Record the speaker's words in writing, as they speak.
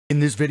In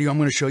this video, I'm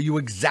going to show you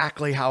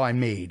exactly how I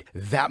made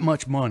that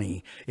much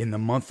money in the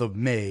month of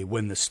May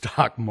when the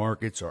stock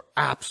markets are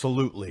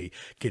absolutely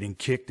getting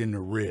kicked in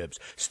the ribs.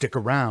 Stick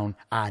around.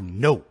 I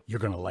know you're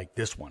going to like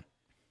this one.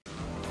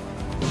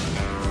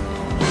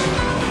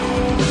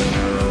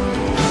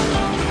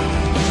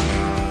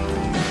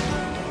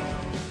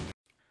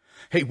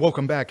 Hey,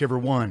 welcome back,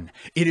 everyone.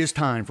 It is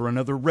time for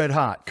another red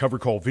hot cover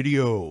call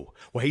video.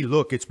 Well, hey,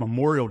 look, it's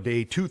Memorial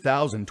Day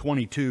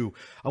 2022.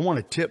 I want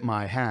to tip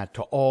my hat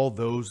to all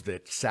those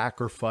that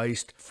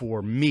sacrificed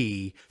for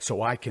me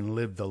so I can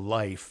live the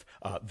life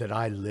that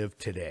I live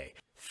today.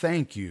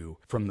 Thank you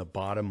from the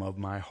bottom of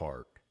my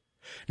heart.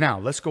 Now,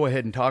 let's go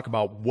ahead and talk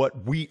about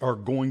what we are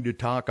going to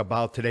talk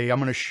about today. I'm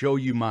going to show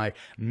you my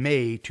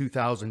May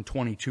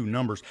 2022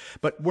 numbers,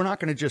 but we're not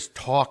going to just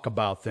talk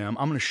about them.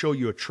 I'm going to show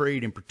you a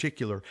trade in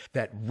particular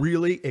that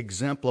really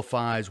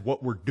exemplifies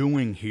what we're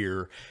doing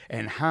here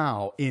and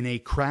how in a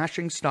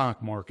crashing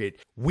stock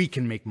market we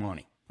can make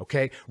money.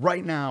 Okay,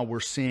 right now we're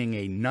seeing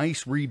a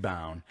nice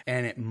rebound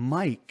and it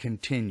might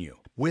continue.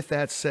 With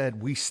that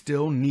said, we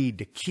still need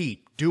to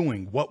keep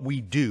doing what we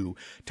do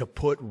to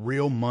put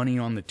real money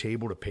on the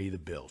table to pay the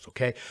bills,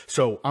 okay?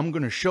 So I'm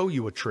going to show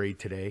you a trade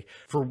today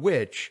for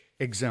which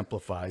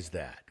exemplifies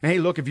that. Hey,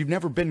 look, if you've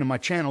never been to my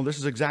channel, this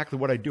is exactly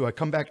what I do. I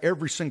come back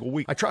every single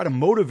week. I try to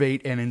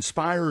motivate and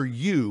inspire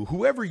you,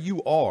 whoever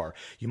you are.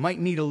 You might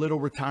need a little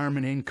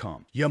retirement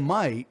income. You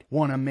might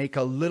want to make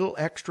a little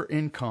extra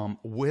income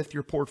with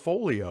your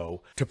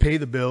portfolio to pay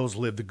the bills,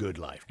 live the good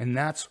life. And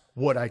that's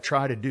what I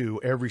try to do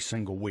every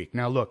single week.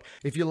 Now, look,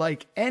 if you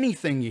like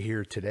anything you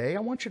hear today, I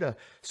want you to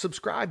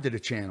subscribe to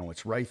the channel.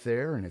 It's right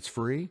there and it's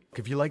free.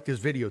 If you like this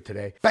video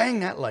today,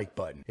 bang that like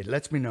button. It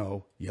lets me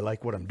know you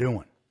like what I'm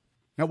doing.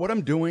 Now, what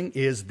I'm doing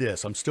is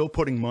this. I'm still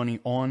putting money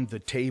on the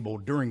table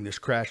during this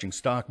crashing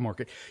stock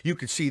market. You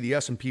can see the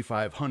S&P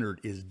 500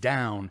 is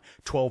down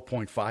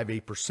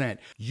 12.58%.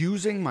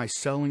 Using my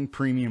selling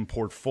premium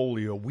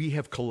portfolio, we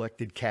have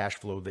collected cash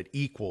flow that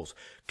equals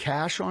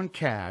cash on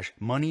cash,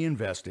 money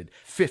invested,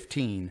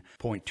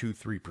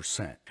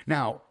 15.23%.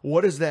 Now,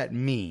 what does that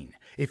mean?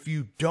 If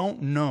you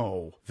don't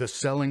know the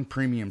selling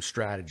premium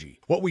strategy,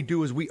 what we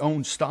do is we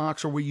own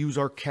stocks or we use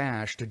our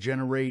cash to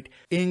generate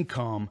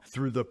income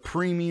through the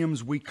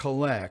premiums we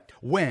collect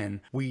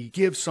when we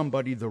give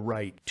somebody the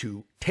right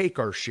to take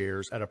our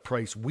shares at a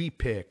price we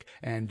pick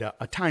and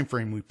a time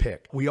frame we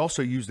pick. We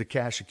also use the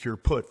cash secure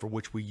put, for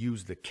which we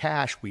use the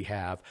cash we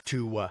have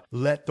to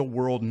let the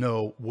world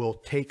know we'll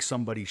take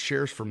somebody's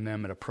shares from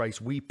them at a price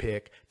we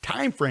pick,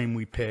 time frame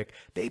we pick.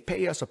 They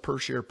pay us a per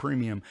share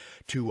premium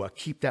to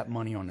keep that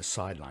money on the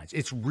sidelines.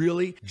 It's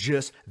really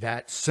just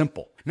that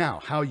simple.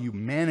 Now, how you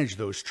manage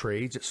those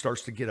trades, it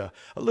starts to get a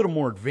little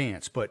more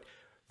advanced, but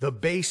the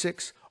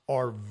basics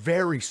are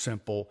very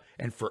simple.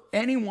 And for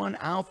anyone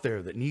out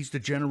there that needs to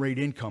generate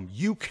income,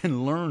 you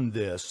can learn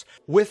this.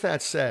 With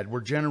that said,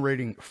 we're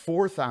generating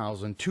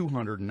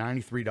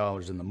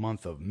 $4,293 in the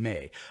month of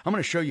May. I'm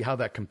going to show you how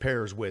that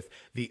compares with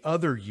the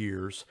other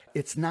years.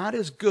 It's not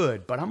as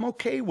good, but I'm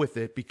okay with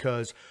it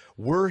because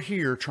we're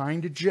here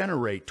trying to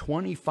generate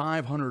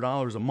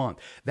 $2,500 a month.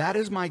 That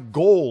is my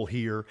goal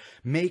here.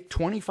 Make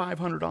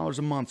 $2,500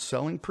 a month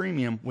selling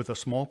premium with a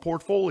small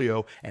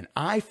portfolio. And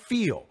I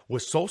feel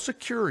with Social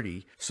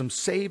Security, some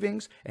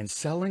savings, and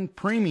selling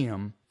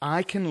premium,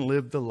 I can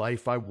live the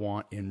life I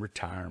want in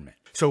retirement.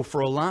 So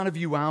for a lot of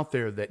you out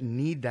there that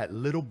need that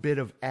little bit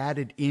of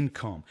added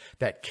income,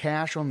 that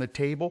cash on the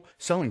table,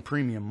 selling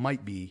premium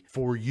might be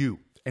for you.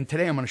 And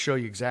today I'm going to show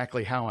you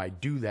exactly how I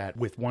do that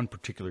with one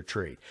particular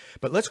trade.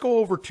 But let's go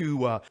over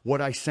to what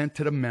I sent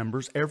to the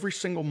members. Every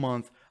single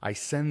month, I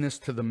send this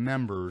to the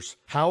members,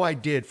 how I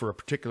did for a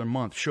particular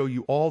month, show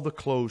you all the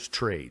closed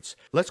trades.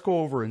 Let's go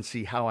over and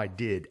see how I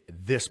did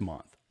this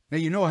month. Now,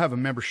 you know I have a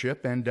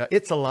membership, and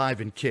it's alive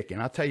and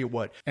kicking. I'll tell you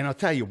what.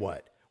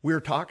 We're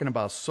talking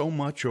about so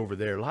much over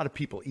there. A lot of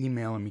people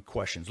emailing me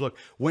questions. Look,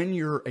 when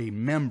you're a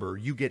member,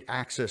 you get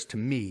access to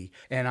me,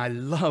 and I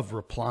love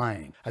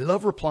replying. I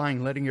love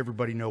replying, letting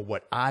everybody know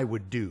what I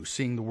would do,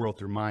 seeing the world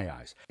through my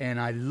eyes. And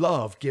I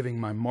love giving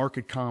my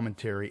market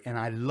commentary, and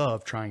I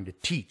love trying to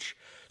teach.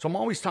 So I'm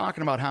always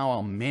talking about how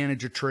I'll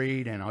manage a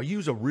trade, and I'll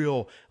use a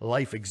real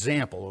life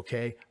example,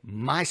 okay?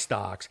 My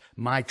stocks,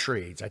 my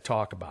trades, I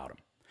talk about them.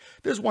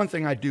 There's one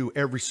thing I do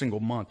every single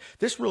month.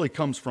 This really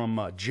comes from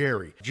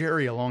Jerry.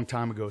 Jerry, a long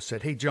time ago,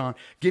 said, "Hey, John,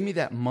 give me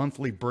that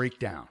monthly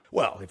breakdown."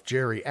 Well, if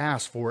Jerry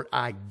asks for it,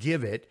 I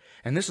give it.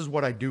 And this is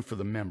what I do for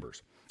the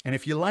members. And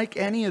if you like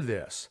any of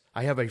this,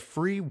 I have a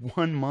free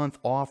 1-month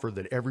offer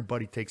that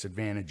everybody takes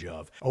advantage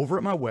of over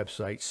at my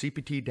website,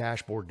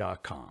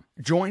 cptdashboard.com.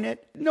 Join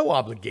it. No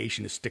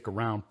obligation to stick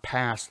around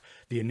past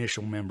the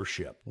initial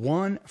membership.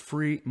 1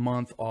 free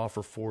month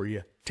offer for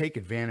you. Take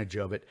advantage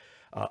of it.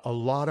 A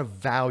lot of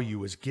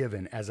value is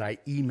given as I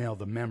email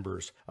the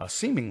members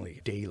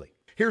seemingly daily.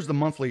 Here's the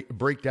monthly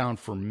breakdown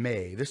for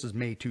May. This is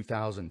May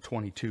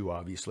 2022,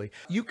 obviously.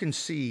 You can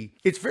see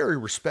it's very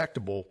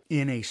respectable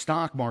in a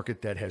stock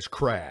market that has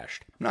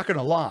crashed. I'm not going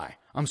to lie.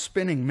 I'm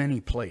spinning many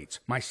plates.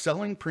 My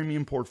selling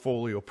premium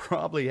portfolio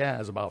probably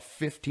has about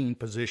 15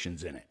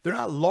 positions in it. They're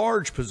not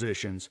large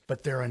positions,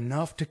 but they're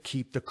enough to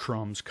keep the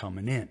crumbs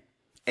coming in.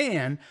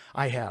 And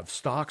I have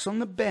stocks on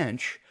the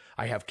bench,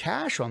 I have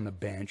cash on the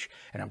bench,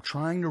 and I'm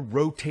trying to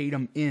rotate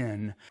them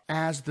in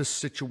as the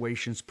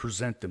situations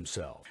present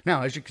themselves.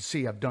 Now, as you can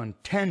see, I've done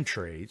 10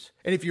 trades.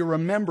 And if you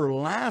remember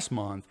last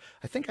month,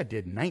 I think I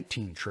did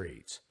 19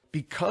 trades.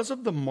 Because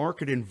of the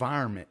market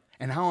environment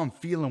and how I'm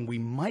feeling, we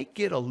might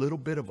get a little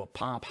bit of a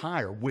pop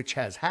higher, which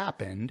has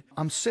happened.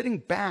 I'm sitting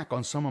back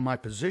on some of my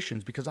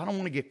positions because I don't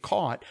want to get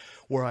caught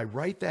where I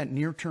write that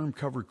near-term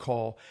covered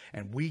call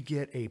and we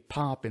get a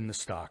pop in the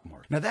stock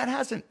market. Now, that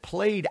hasn't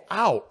played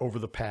out over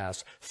the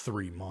past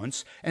 3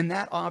 months, and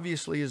that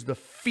obviously is the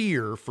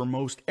fear for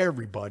most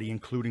everybody,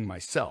 including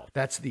myself.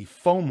 That's the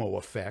FOMO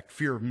effect,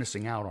 fear of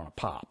missing out on a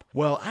pop.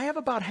 Well, I have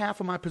about half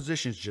of my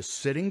positions just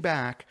sitting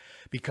back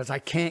because I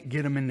can't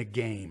get them in the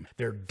game.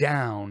 They're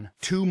down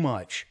too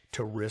much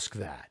to risk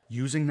that.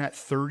 Using that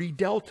 30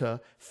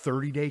 delta,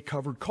 30-day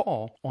covered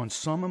call on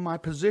some of my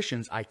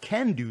positions, I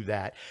can do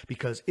that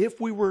because if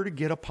we were to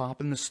get a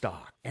pop in the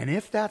stock, and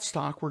if that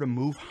stock were to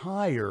move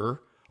higher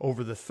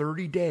over the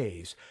 30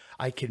 days,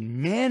 I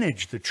can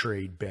manage the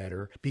trade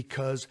better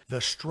because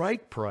the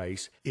strike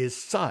price is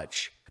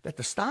such that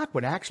the stock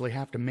would actually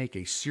have to make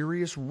a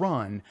serious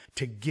run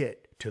to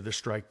get to the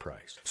strike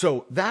price.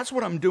 So that's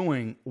what I'm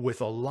doing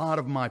with a lot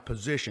of my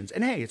positions.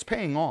 And hey, it's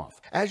paying off.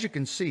 As you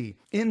can see,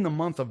 in the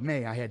month of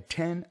May, I had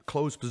 10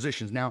 closed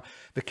positions. Now,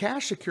 the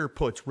cash secure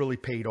puts really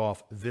paid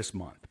off this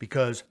month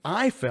because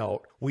I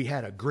felt we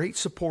had a great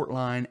support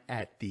line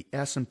at the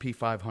S&P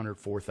 500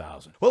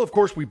 4,000. Well, of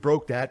course, we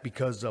broke that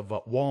because of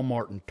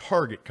Walmart and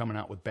Target coming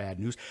out with bad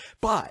news.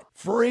 But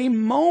for a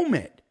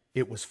moment,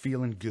 it was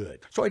feeling good.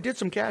 So I did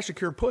some cash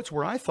secure puts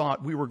where I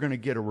thought we were going to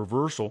get a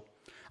reversal.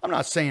 I'm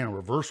not saying a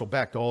reversal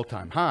back to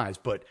all-time highs,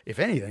 but if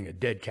anything, a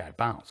dead cat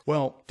bounce.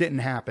 Well, didn't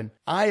happen.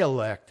 I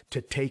elect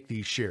to take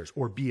these shares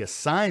or be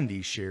assigned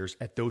these shares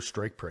at those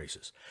strike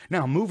prices.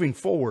 Now, moving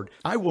forward,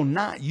 I will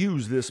not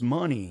use this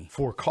money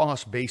for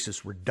cost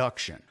basis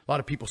reduction. A lot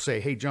of people say,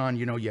 hey, John,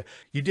 you know, you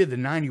did the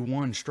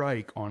 91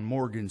 strike on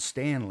Morgan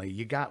Stanley.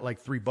 You got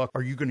like $3.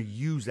 Are you going to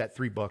use that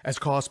 $3 as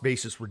cost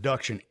basis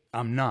reduction?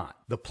 I'm not.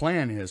 The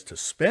plan is to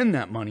spend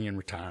that money in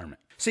retirement.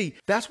 See,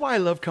 that's why I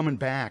love coming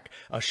back,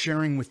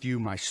 sharing with you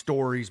my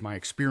stories, my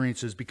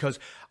experiences, because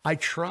I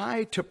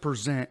try to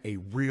present a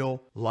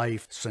real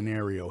life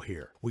scenario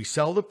here. We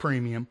sell the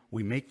premium,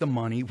 we make the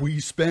money, we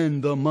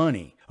spend the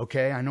money.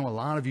 Okay, I know a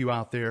lot of you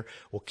out there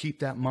will keep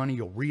that money,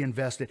 you'll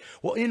reinvest it.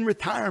 Well, in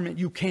retirement,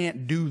 you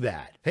can't do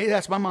that. Hey,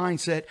 that's my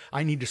mindset.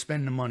 I need to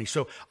spend the money.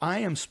 So I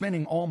am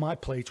spending all my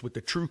plates with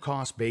the true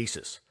cost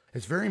basis.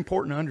 It's very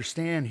important to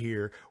understand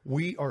here,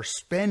 we are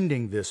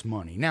spending this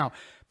money. Now,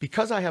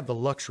 because I have the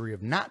luxury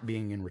of not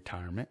being in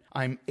retirement,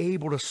 I'm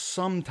able to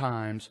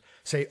sometimes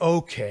say,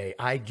 okay,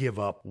 I give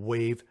up,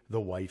 wave the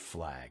white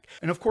flag.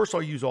 And of course,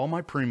 I'll use all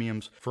my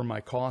premiums for my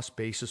cost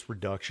basis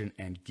reduction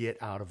and get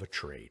out of a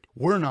trade.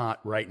 We're not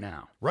right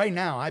now. Right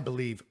now, I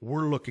believe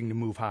we're looking to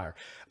move higher.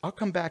 I'll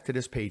come back to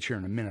this page here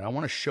in a minute. I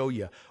want to show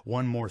you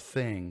one more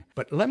thing,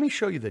 but let me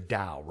show you the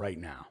Dow right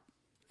now.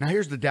 Now,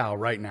 here's the Dow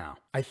right now.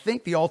 I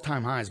think the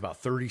all-time high is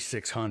about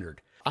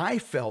 3,600. I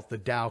felt the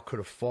Dow could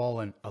have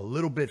fallen a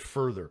little bit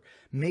further,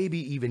 maybe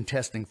even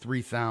testing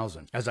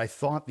 3,000, as I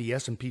thought the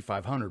S&P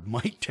 500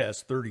 might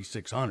test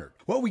 3,600.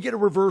 Well, we get a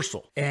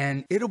reversal,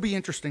 and it'll be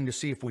interesting to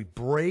see if we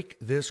break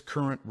this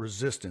current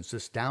resistance,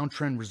 this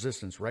downtrend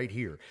resistance right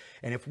here.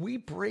 And if we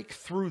break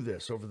through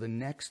this over the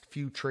next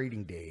few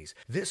trading days,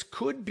 this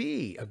could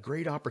be a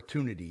great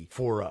opportunity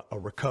for a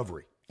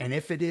recovery. And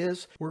if it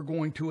is, we're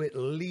going to at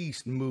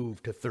least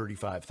move to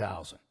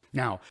 35,000.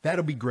 Now,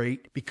 that'll be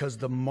great because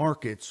the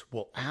markets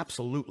will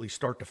absolutely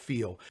start to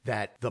feel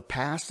that the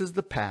past is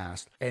the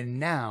past, and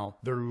now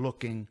they're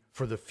looking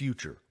for the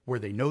future, where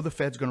they know the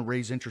Fed's going to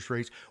raise interest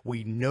rates.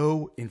 We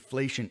know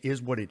inflation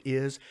is what it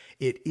is.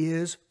 It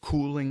is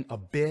cooling a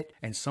bit,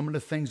 and some of the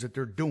things that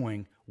they're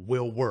doing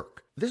will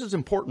work. This is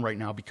important right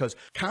now because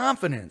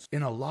confidence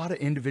in a lot of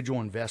individual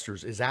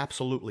investors is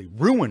absolutely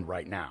ruined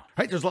right now.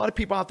 Right? There's a lot of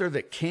people out there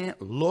that can't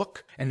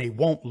look and they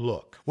won't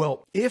look.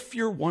 Well, if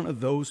you're one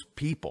of those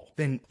people,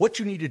 then what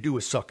you need to do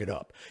is suck it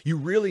up. You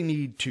really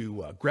need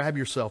to grab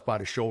yourself by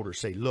the shoulder,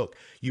 say, look,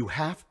 you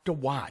have to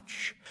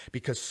watch,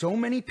 because so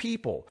many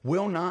people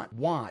will not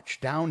watch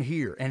down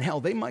here. And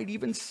hell, they might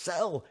even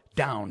sell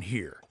down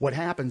here. What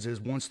happens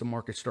is once the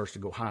market starts to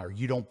go higher,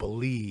 you don't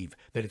believe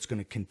that it's going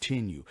to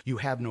continue. You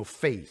have no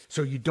faith,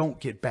 so you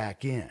don't get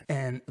back in.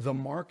 And the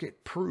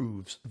market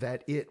proves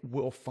that it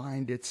will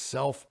find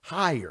itself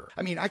higher.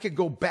 I mean, I could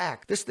go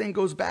back. This thing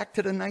goes back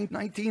to the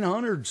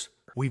 1900s.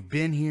 We've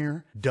been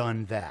here,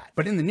 done that.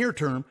 But in the near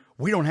term,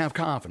 we don't have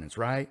confidence,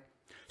 right?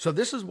 So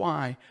this is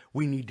why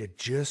we need to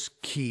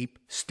just keep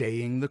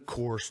staying the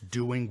course,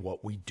 doing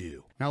what we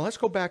do. Now let's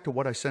go back to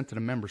what I sent to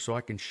the members so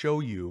I can show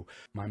you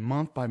my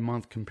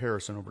month-by-month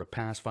comparison over the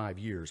past 5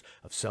 years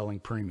of selling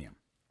premium.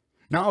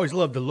 Now, I always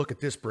love to look at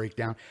this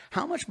breakdown.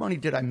 How much money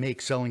did I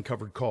make selling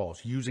covered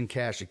calls, using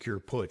cash secure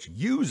puts,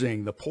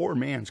 using the poor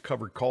man's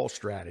covered call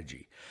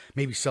strategy,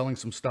 maybe selling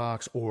some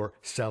stocks or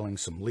selling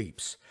some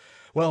leaps?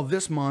 Well,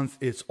 this month,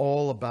 it's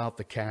all about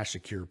the cash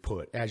secure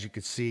put. As you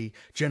can see,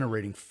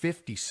 generating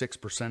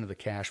 56% of the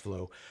cash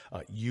flow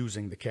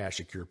using the cash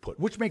secure put,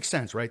 which makes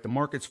sense, right? The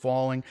market's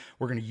falling.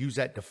 We're going to use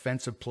that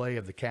defensive play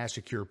of the cash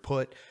secure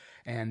put.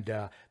 And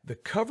the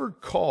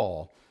covered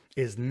call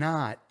is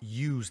not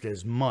used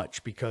as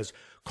much because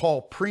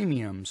call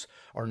premiums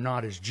are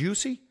not as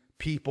juicy.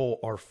 People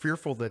are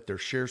fearful that their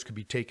shares could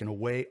be taken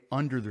away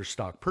under their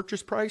stock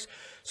purchase price.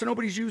 So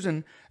nobody's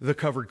using the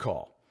covered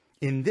call.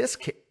 In this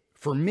case,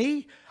 for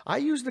me, I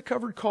use the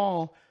covered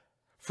call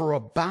for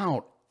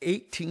about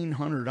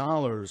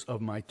 $1,800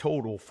 of my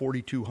total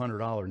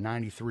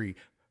 $4,200.93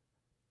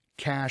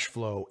 cash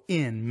flow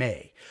in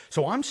May.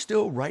 So I'm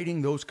still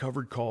writing those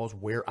covered calls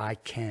where I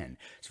can.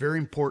 It's very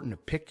important to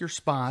pick your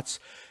spots,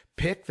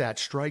 pick that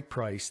strike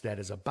price that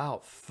is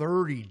about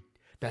 30,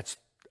 that's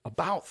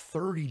about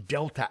 30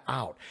 delta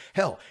out.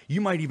 Hell,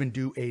 you might even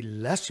do a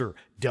lesser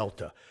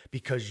delta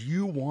because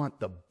you want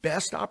the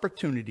best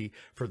opportunity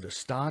for the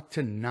stock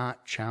to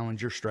not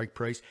challenge your strike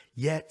price,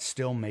 yet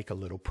still make a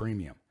little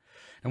premium.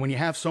 And when you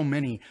have so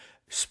many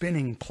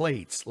spinning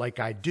plates like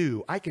I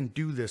do, I can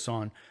do this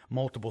on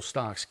multiple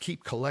stocks,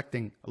 keep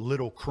collecting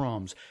little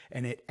crumbs,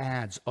 and it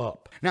adds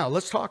up. Now,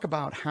 let's talk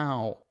about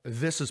how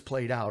this has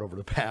played out over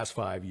the past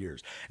 5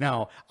 years.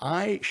 Now,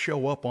 I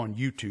show up on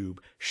YouTube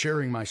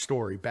sharing my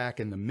story back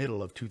in the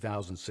middle of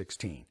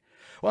 2016.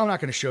 Well, I'm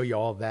not going to show you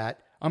all that.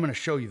 I'm going to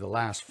show you the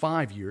last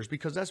 5 years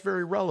because that's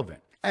very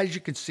relevant. As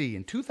you can see,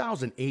 in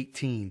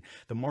 2018,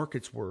 the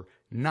markets were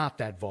not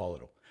that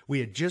volatile. We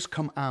had just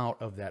come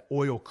out of that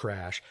oil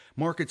crash,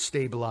 market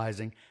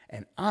stabilizing,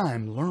 and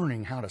I'm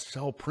learning how to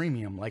sell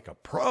premium like a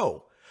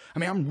pro. I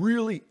mean, I'm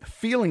really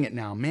feeling it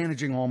now,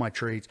 managing all my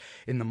trades.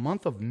 In the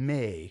month of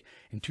May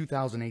in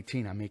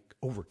 2018, I make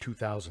over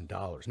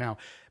 $2,000. Now,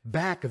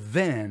 back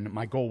then,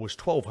 my goal was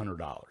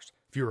 $1,200.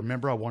 If you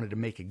remember, I wanted to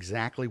make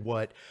exactly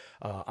what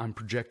I'm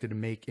projected to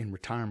make in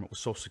retirement with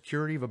Social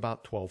Security of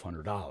about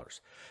 $1,200.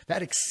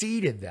 That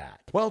exceeded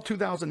that. Well,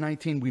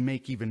 2019, we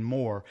make even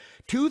more.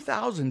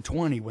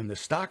 2020, when the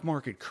stock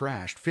market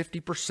crashed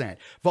 50%,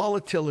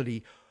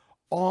 volatility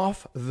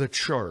off the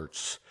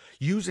charts,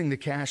 using the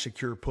cash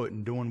secure put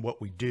and doing what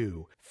we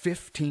do,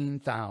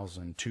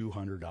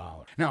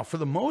 $15,200. Now, for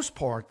the most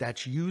part,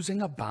 that's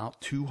using about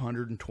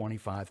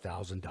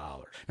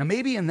 $225,000. Now,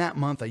 maybe in that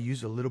month I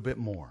used a little bit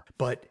more,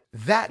 but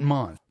that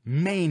month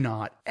may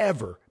not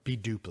ever be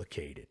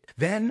duplicated.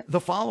 Then the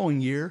following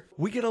year,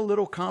 we get a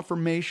little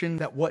confirmation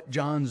that what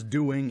John's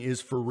doing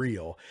is for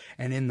real.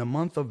 And in the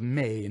month of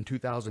May in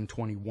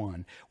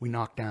 2021, we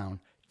knock down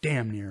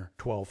damn near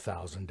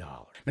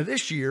 $12,000. Now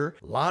this year,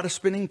 a lot of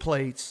spinning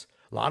plates,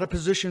 a lot of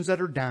positions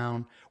that are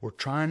down. We're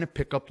trying to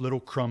pick up little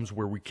crumbs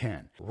where we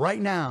can.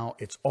 Right now,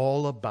 it's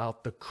all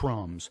about the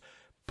crumbs,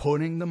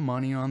 putting the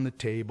money on the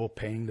table,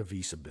 paying the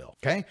Visa bill.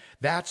 Okay?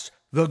 That's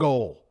the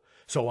goal.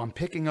 So I'm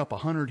picking up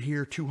 100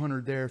 here,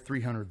 200 there,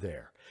 300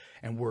 there.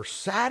 And we're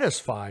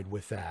satisfied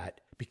with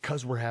that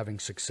because we're having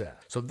success.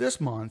 So this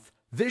month,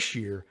 this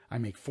year, I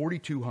make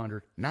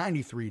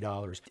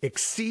 $4,293,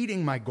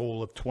 exceeding my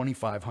goal of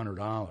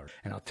 $2,500.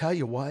 And I'll tell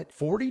you what,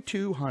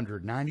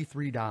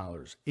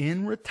 $4,293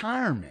 in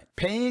retirement,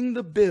 paying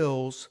the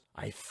bills,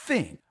 I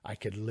think I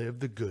could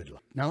live the good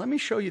life. Now, let me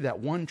show you that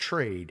one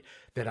trade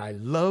that I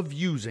love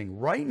using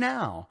right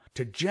now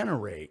to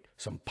generate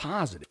some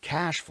positive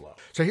cash flow.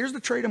 So here's the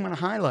trade I'm going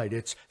to highlight.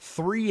 It's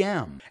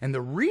 3M. And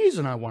the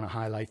reason I want to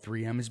highlight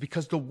 3M is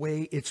because the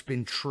way it's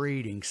been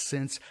trading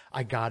since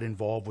I got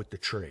involved with the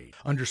trade.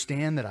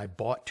 Understand that I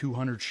bought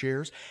 200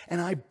 shares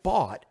and I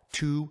bought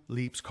 2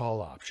 leaps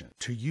call options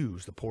to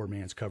use the poor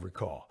man's covered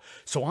call.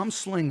 So I'm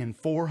slinging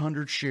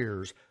 400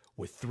 shares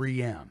with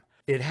 3M.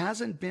 It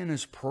hasn't been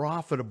as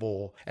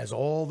profitable as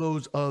all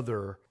those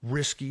other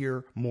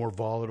riskier, more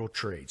volatile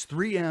trades.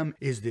 3M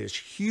is this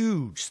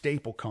huge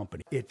staple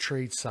company. It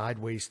trades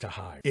sideways to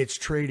high. It's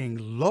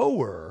trading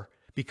lower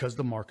because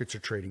the markets are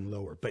trading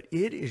lower. But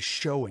it is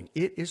showing,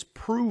 it is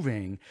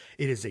proving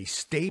it is a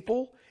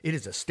staple. It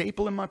is a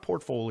staple in my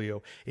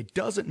portfolio. It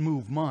doesn't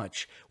move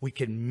much. We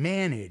can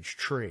manage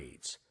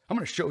trades. I'm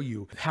going to show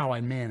you how I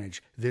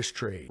manage this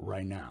trade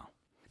right now.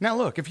 Now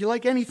look, if you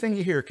like anything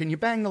you hear, can you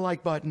bang the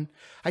like button?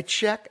 I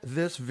check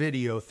this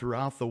video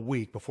throughout the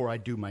week before I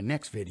do my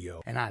next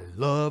video, and I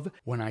love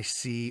when I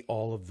see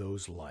all of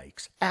those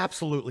likes.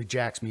 Absolutely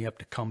jacks me up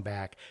to come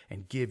back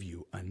and give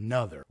you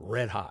another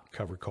red hot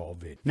covered call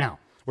vid. Now,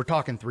 we're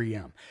talking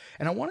 3M,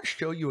 and I want to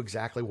show you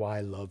exactly why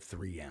I love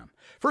 3M.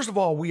 First of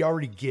all, we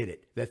already get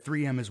it that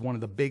 3M is one of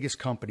the biggest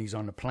companies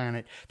on the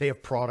planet. They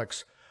have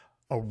products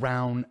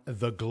around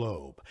the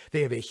globe.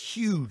 They have a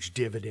huge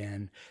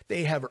dividend.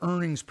 They have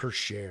earnings per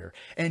share.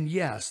 And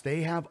yes,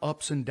 they have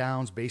ups and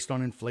downs based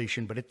on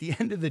inflation, but at the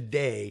end of the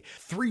day,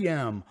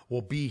 3M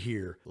will be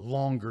here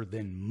longer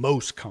than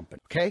most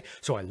companies. Okay?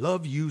 So I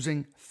love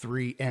using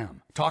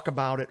 3M. Talk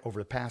about it over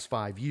the past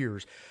 5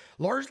 years,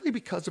 largely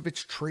because of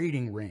its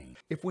trading range.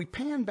 If we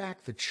pan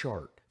back the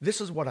chart,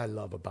 this is what I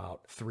love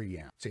about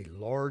 3M. It's a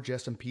large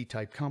S&P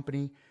type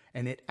company,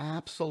 and it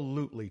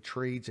absolutely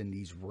trades in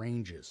these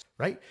ranges,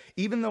 right?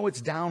 Even though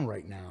it's down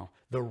right now,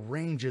 the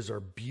ranges are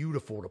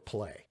beautiful to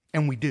play,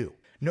 and we do.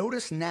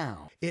 Notice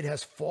now it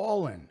has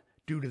fallen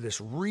due to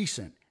this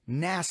recent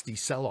nasty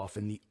sell-off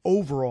in the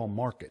overall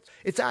market.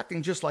 It's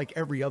acting just like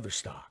every other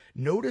stock.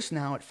 Notice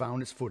now it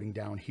found its footing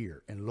down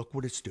here, and look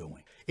what it's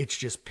doing. It's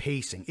just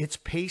pacing. It's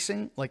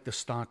pacing like the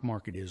stock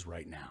market is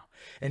right now.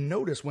 And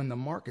notice when the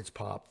markets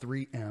pop,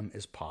 3M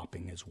is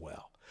popping as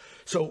well.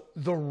 So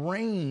the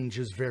range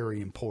is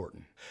very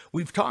important.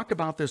 We've talked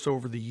about this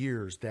over the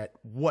years, that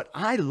what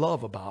I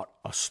love about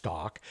a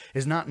stock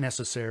is not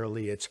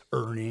necessarily its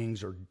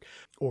earnings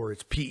or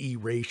its PE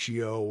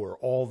ratio or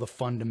all the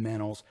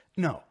fundamentals.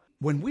 No.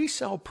 When we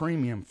sell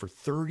premium for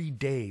 30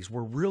 days,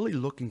 we're really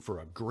looking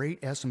for a great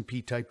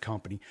S&P type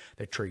company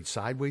that trades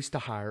sideways to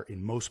higher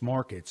in most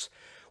markets.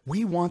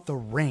 We want the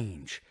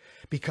range,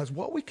 because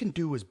what we can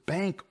do is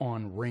bank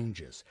on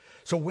ranges.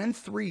 So when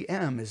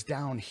 3M is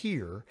down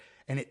here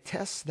and it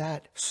tests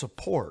that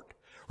support,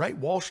 right?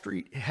 Wall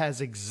Street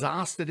has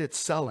exhausted its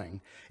selling.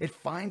 It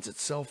finds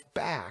itself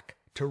back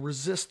to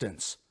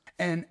resistance.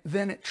 And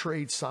then it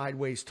trades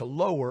sideways to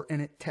lower,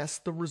 and it tests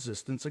the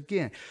resistance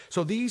again.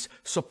 So these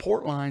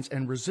support lines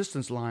and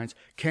resistance lines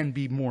can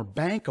be more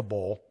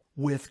bankable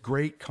with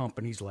great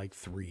companies like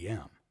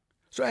 3M.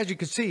 So as you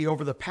can see,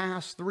 over the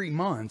past 3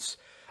 months,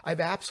 I've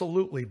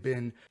absolutely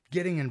been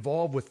getting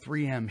involved with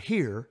 3M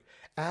here.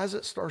 As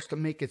it starts to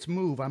make its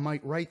move, I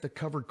might write the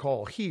covered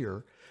call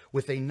here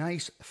with a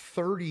nice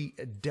 30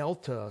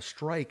 delta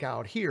strike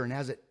out here. And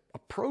as it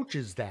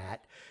approaches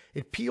that,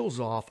 it peels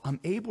off,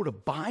 I'm able to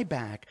buy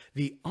back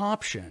the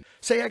option.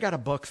 Say I got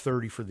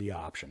 $1.30 for the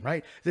option,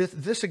 right?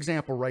 This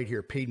example right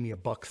here paid me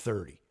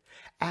 $1.30.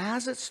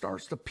 As it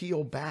starts to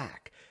peel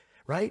back,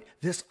 right,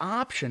 this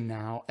option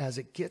now, as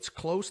it gets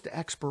close to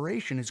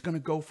expiration, is going to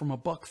go from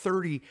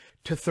 $1.30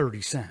 to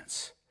 30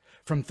 cents.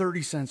 From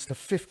 30 cents to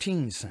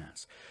 15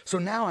 cents. So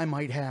now I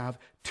might have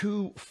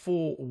 2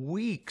 full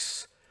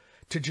weeks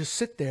to just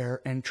sit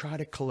there and try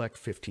to collect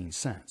 15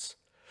 cents.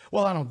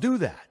 Well, I don't do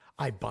that.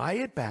 I buy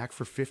it back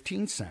for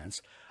 15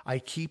 cents. I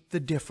keep the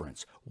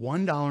difference,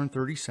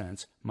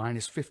 $1.30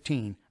 minus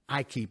 15.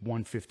 I keep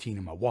 $1.15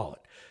 in my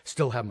wallet.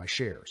 Still have my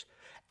shares.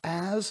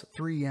 As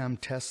 3M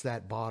tests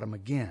that bottom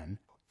again,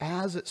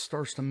 as it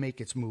starts to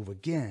make its move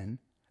again,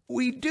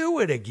 we do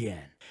it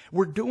again.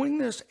 We're doing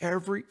this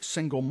every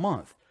single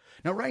month.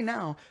 Now, right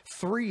now,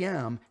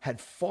 3M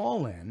had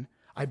fallen.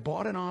 I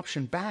bought an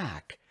option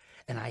back,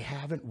 and I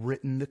haven't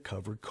written the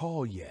covered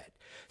call yet.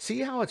 See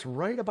how it's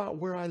right about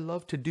where I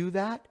love to do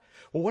that?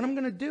 Well, what I'm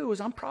going to do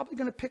is I'm probably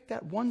going to pick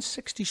that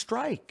 160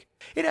 strike.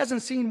 It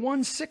hasn't seen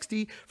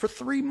 160 for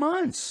 3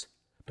 months,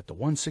 but the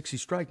 160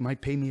 strike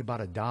might pay me about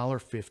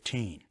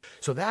 $1.15.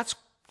 So that's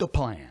the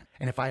plan.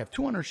 And if I have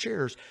 200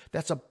 shares,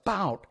 that's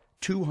about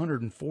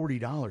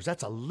 $240.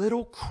 That's a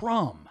little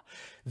crumb.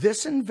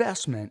 This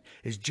investment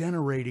is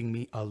generating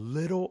me a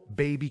little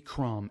baby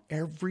crumb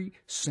every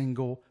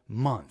single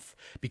month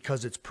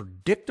because it's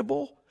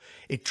predictable.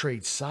 It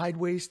trades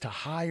sideways to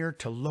higher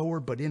to lower,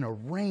 but in a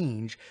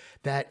range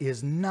that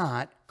is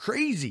not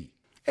crazy.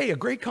 Hey, a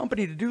great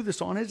company to do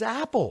this on is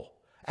Apple.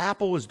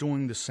 Apple is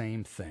doing the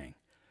same thing.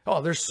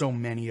 Oh, there's so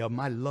many of them.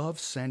 I love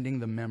sending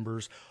the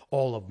members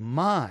all of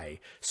my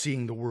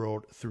Seeing the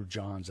World Through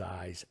John's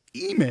Eyes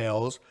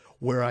emails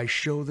where I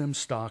show them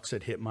stocks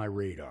that hit my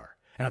radar.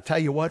 And I'll tell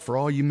you what, for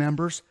all you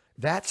members,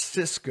 that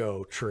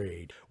Cisco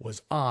trade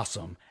was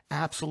awesome.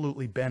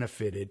 Absolutely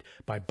benefited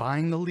by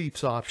buying the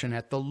Leaps option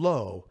at the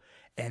low.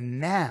 And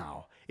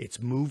now it's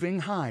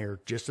moving higher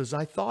just as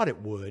I thought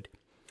it would.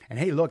 And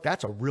hey, look,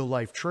 that's a real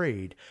life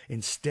trade.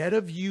 Instead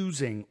of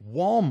using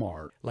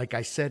Walmart, like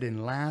I said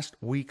in last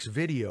week's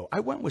video, I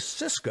went with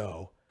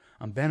Cisco.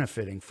 I'm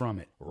benefiting from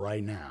it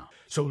right now.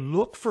 So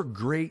look for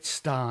great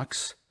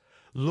stocks.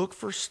 Look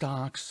for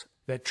stocks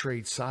that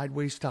trade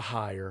sideways to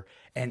higher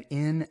and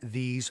in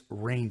these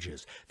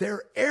ranges.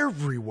 They're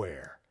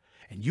everywhere,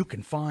 and you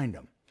can find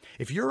them.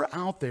 If you're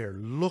out there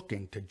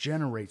looking to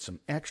generate some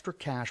extra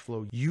cash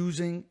flow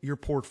using your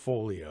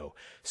portfolio,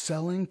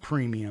 selling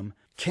premium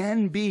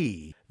can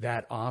be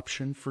that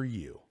option for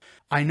you.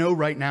 I know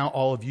right now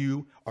all of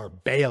you are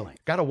bailing.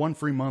 Got a 1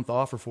 free month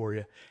offer for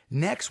you.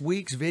 Next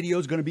week's video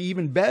is going to be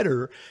even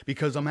better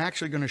because I'm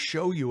actually going to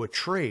show you a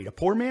trade, a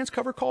poor man's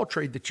cover call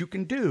trade that you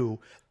can do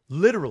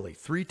literally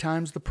 3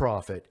 times the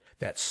profit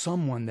that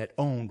someone that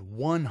owned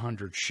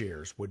 100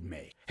 shares would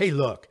make. Hey,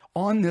 look,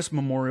 on this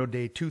Memorial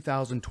Day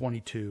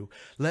 2022,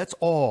 let's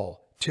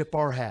all tip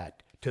our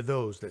hat to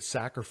those that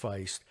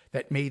sacrificed,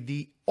 that made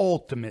the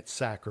ultimate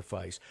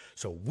sacrifice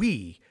so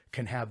we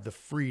can have the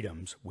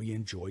freedoms we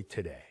enjoy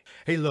today.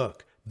 Hey,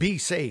 look, be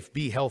safe,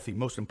 be healthy,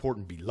 most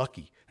important, be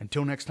lucky.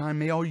 Until next time,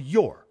 may all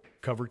your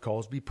covered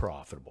calls be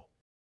profitable.